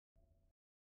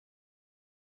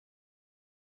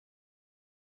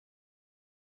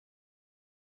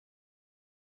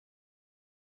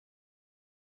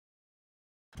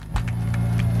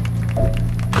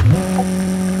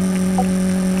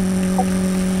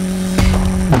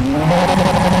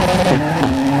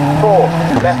4,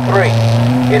 left 3,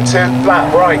 into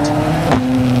flat right.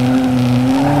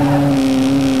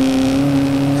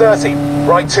 30,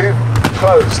 right 2,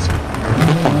 closed.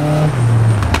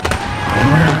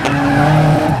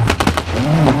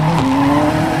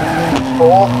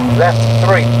 4, left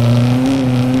 3.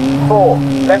 4,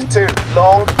 left 2,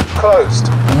 long, closed.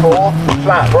 4,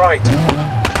 flat right.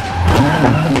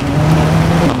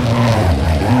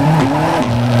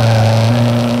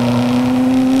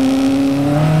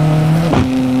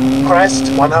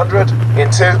 Crest 100,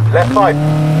 into left 5,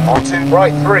 onto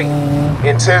right 3,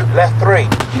 into left 3,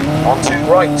 onto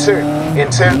right 2,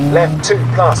 into left 2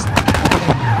 plus.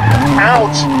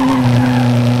 Ouch!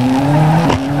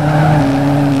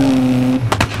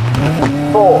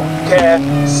 4,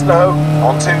 care, snow,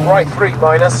 onto right 3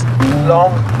 minus,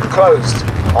 long, closed,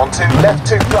 onto left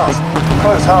 2 plus,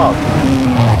 close hard.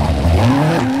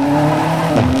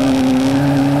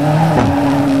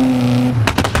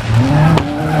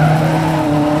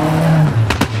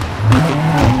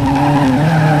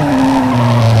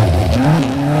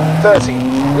 30,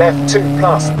 left 2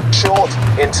 plus, short,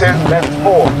 into left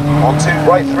 4, onto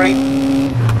right 3.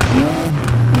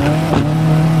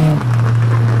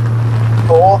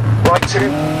 4, right 2,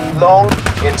 long,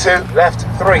 into left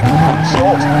 3,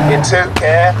 short, into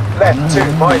care, left 2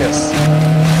 minus.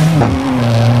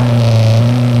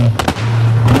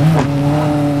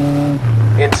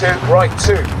 Into right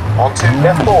 2, onto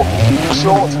left 4,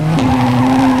 short.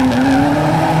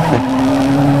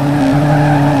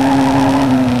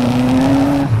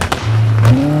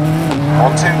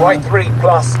 Onto right 3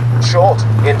 plus, short,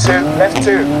 into left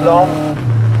 2, long.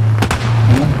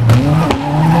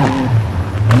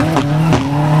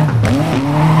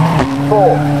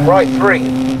 4, right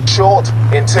 3, short,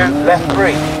 into left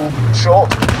 3,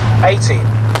 short, 80,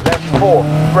 left 4,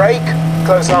 brake,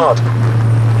 close hard.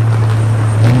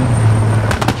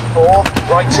 4,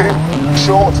 right 2,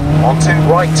 short, onto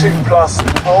right 2 plus,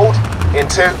 hold,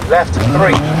 into left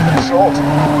 3, short.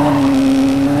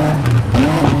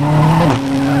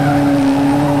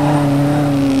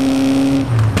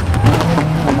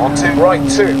 Onto right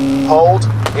 2, hold,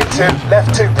 into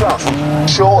left 2 plus,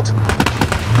 short.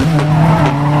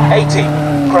 80,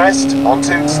 crest,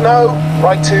 onto snow,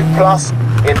 right 2 plus,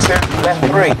 into left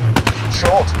 3,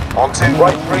 short, onto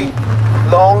right 3,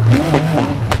 long.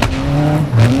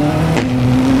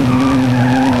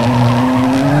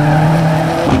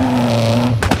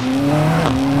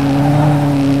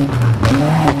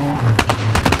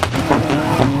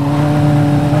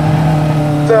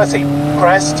 30,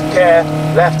 crest, care,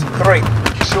 left 3,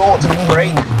 short,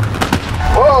 brake.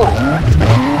 Whoa!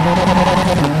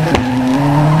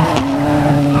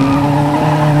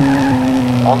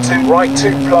 Onto right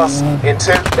 2 plus,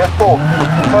 into left 4,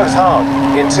 close hard,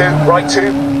 into right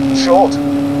 2, short.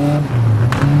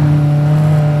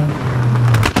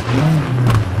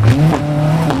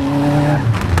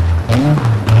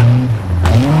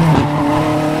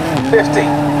 50,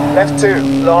 left 2,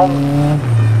 long.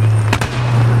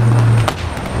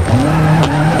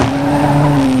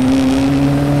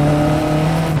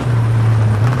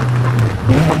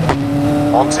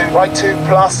 Onto right 2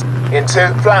 plus,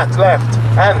 into flat left,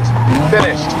 and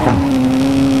finished.